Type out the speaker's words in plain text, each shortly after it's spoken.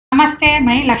नमस्ते,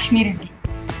 मैं लक्ष्मी रेड्डी।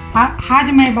 आज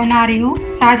मैं बना रही हूँ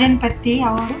सहजन पत्ती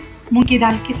और मूंग की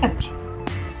दाल की सब्जी।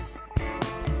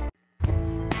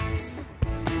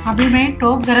 अभी मैं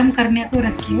टोप गरम करने को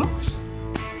रखी हूँ।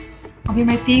 अभी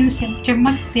मैं 3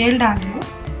 चम्मच तेल डाल रही हूँ।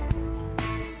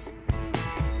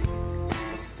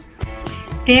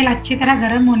 तेल अच्छी तरह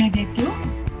गरम होने देती हूँ।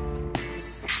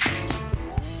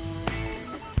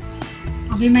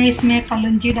 अभी मैं इसमें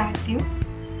कलौंजी डालती हूँ।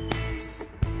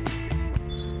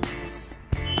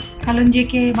 कलौंजी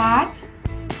के बाद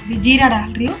अभी जीरा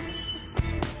डाल रही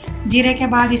हूँ। जीरे के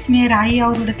बाद इसमें राई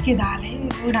और उड़द की दाल है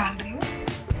वो डाल रही हूँ।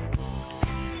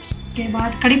 उसके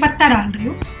बाद कड़ी पत्ता डाल रही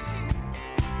हूँ।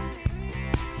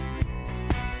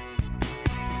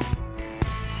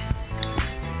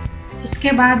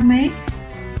 उसके बाद मैं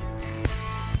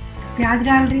प्याज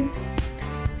डाल रही हूँ।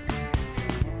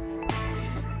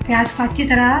 प्याज को अच्छी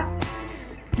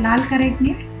तरह लाल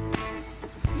करेंगे।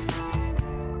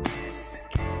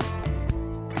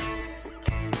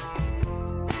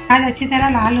 प्याज अच्छी तरह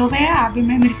लाल हो गया। अभी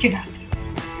मैं मिर्ची डाल रही हूँ।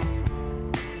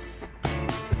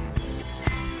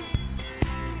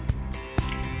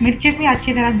 मिर्ची को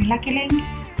अच्छी तरह मिला के लेंगे।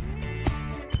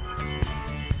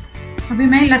 अभी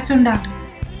मैं लहसुन डाल रही हूँ।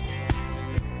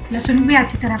 लहसुन भी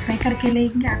अच्छी तरह फ्राई करके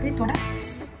लेंगे। अभी थोड़ा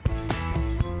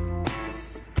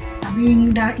अभी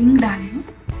इंग डाली हूँ।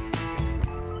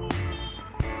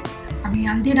 अभी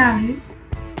हल्दी डाली।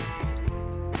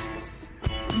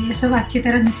 ये सब अच्छी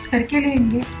तरह मिक्स करके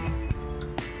लेंगे।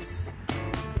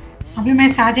 अभी मैं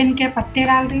सहजन के पत्ते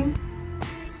डाल रही हूँ।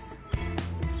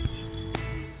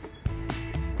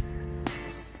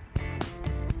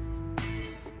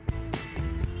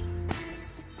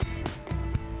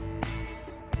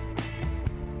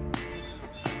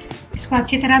 इसको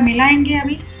अच्छी तरह मिलाएंगे।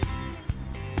 अभी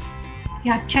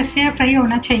ये अच्छे से फ्राई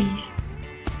होना चाहिए।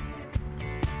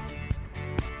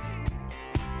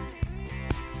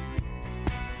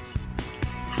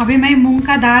 अभी मैं मूंग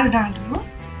का दाल डाल रही हूँ।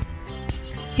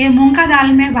 ये मूंग का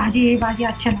दाल में ये भाजी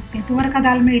अच्छा लगता है। तुअर का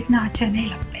दाल में इतना अच्छा नहीं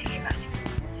लगता है ये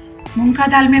भाजी। मूंग का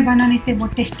दाल में बनाने से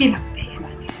बहुत टेस्टी लगता है ये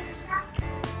भाजी।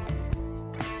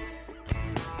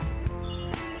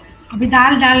 अभी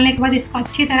दाल डालने के बाद इसको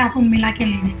अच्छी तरह अपन मिला के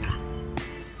लेने का।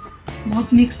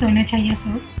 बहुत मिक्स होना चाहिए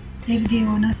सब, एक जीव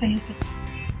होना चाहिए सब।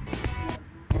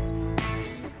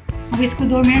 अब इसको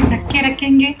 2 मिनट ढक के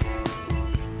रखेंगे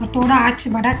और थोड़ा आंच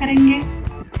बड़ा करेंगे।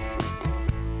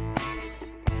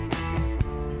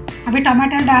 अभी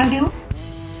टमाटर डाल दो।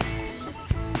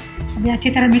 अभी अच्छी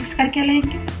तरह मिक्स करके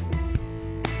लेंगे।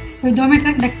 कोई 2 मिनट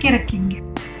तक ढक के रखेंगे।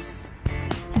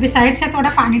 अभी साइड से थोड़ा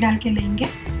पानी डाल के लेंगे।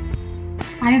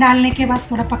 पानी डालने के बाद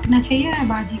थोड़ा पकना चाहिए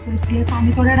भाजी को, इसलिए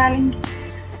पानी थोड़ा डालेंगे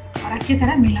और अच्छी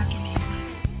तरह मिला के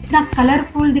लेंगे। इतना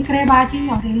कलरफुल दिख रहा है भाजी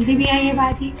और हेल्दी भी है ये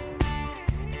भाजी।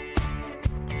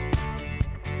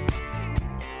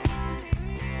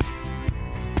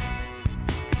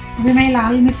 अभी मैं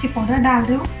लाल मिर्ची पाउडर डाल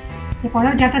रही हूँ। ये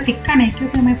पाउडर ज़्यादा तिक्का नहीं,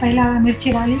 क्योंकि मैं पहला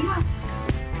मिर्ची डाली ना,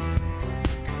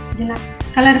 जला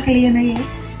कलर के लिए मैं ये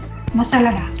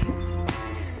मसाला डाल रही हूँ।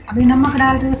 अभी नमक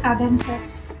डाल रही हूँ साधारण से।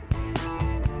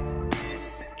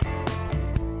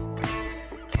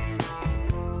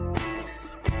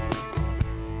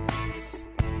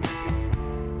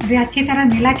 अभी अच्छी तरह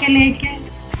मिला के लेके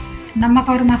नमक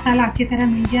और मसाला अच्छी तरह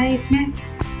मिल जाए इसमें।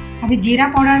 अभी जीरा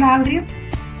पाउडर डाल रही हूँ।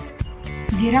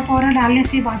 जीरा पाउडर डालने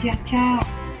से भाजी अच्छा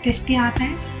टेस्टी आता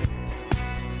है।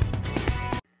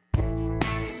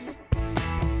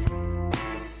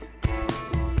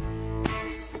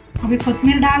 अभी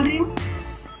कोथिमीर डाल रही हूँ।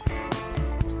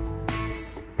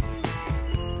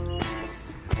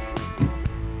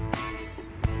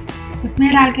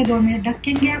 कोथिमीर डाल के 2 मिनट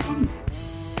ढकेंगे अपन।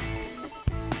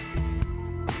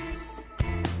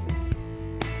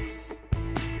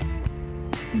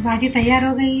 भाजी तैयार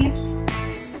हो गई है।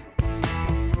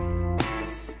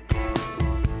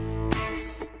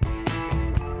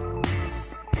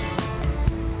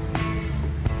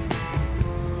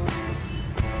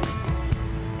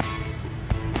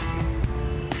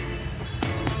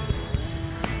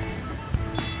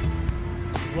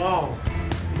 वाह,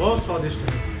 बहुत स्वादिष्ट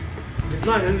है।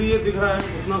 जितना हेल्दी ये दिख रहा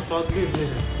है उतना स्वाद भी इसमें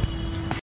है।